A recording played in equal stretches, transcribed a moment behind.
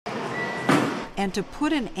And to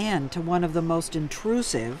put an end to one of the most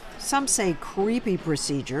intrusive, some say creepy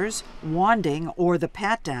procedures, wanding or the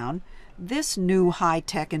pat-down, this new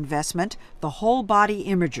high-tech investment, the whole-body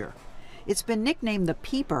imager. It's been nicknamed the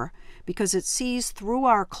peeper because it sees through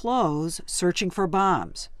our clothes searching for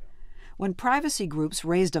bombs. When privacy groups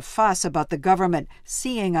raised a fuss about the government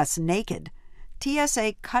seeing us naked,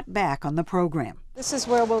 TSA cut back on the program. This is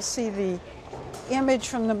where we'll see the image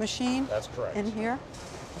from the machine? That's correct. In here?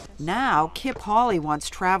 Now, Kip Hawley wants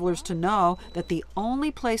travelers to know that the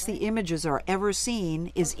only place the images are ever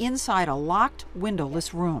seen is inside a locked,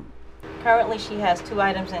 windowless room. Currently, she has 2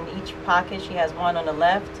 items in each pocket. She has one on the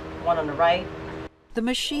left, one on the right. The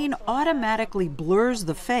machine automatically blurs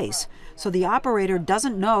the face, so the operator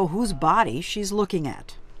doesn't know whose body she's looking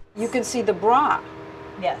at. You can see the bra.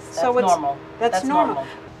 Yes, that's normal. That's normal.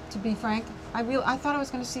 To be frank, I thought I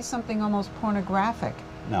was going to see something almost pornographic.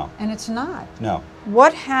 No. And it's not. No.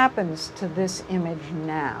 What happens to this image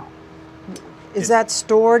now? Is that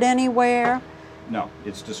stored anywhere? No,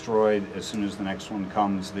 it's destroyed as soon as the next one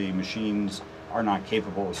comes. The machines are not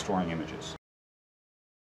capable of storing images.